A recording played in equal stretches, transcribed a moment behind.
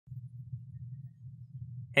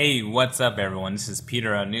Hey, what's up everyone? This is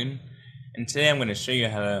Peter Newton, and today I'm going to show you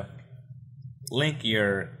how to link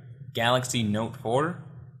your Galaxy Note 4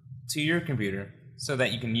 to your computer so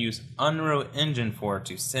that you can use Unreal Engine 4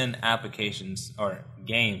 to send applications, or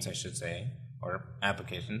games I should say, or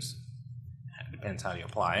applications, it depends how you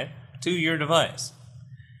apply it, to your device.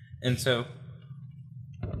 And so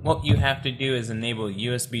what you have to do is enable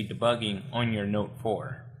USB debugging on your Note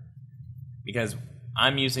 4. Because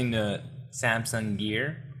I'm using the Samsung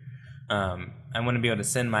Gear, I want to be able to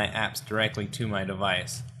send my apps directly to my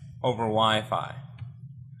device over Wi-Fi.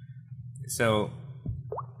 So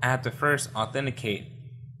I have to first authenticate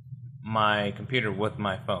my computer with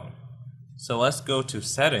my phone. So let's go to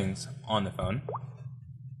Settings on the phone,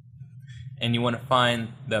 and you want to find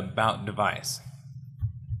the About device.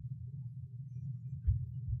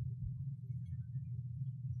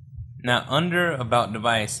 Now under About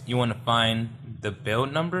device, you want to find the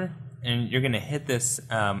build number, and you're going to hit this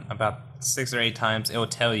about 6 or 8 times. It will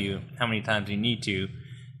tell you how many times you need to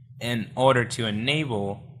in order to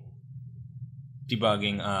enable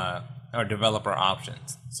debugging or developer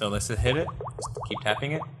options. So let's just hit it, just keep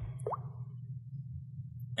tapping it,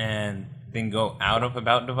 and then go out of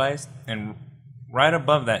About device, and right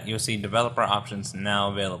above that you'll see developer options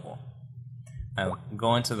now available. I'll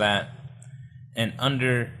go into that, and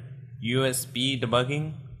under USB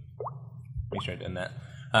debugging, make sure I did that.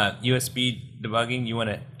 USB debugging, you want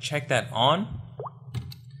to check that on,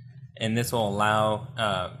 and this will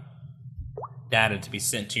allow data to be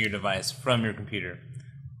sent to your device from your computer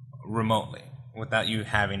remotely without you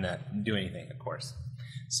having to do anything, of course.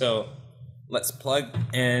 So let's plug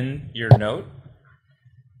in your Note,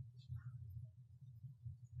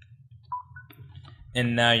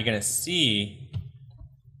 and now you're going to see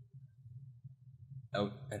a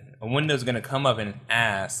window is going to come up and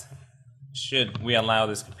ask, should we allow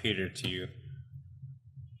this computer to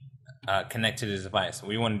connect to this device?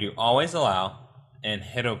 We want to do always allow and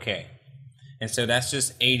hit OK. And so that's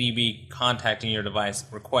just ADB contacting your device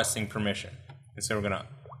requesting permission. And so we're going to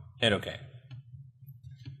hit OK.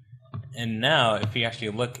 And now if you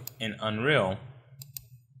actually look in Unreal,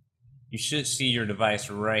 you should see your device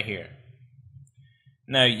right here.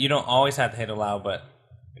 Now you don't always have to hit allow, but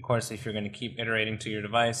of course if you're going to keep iterating to your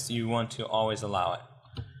device, you want to always allow it.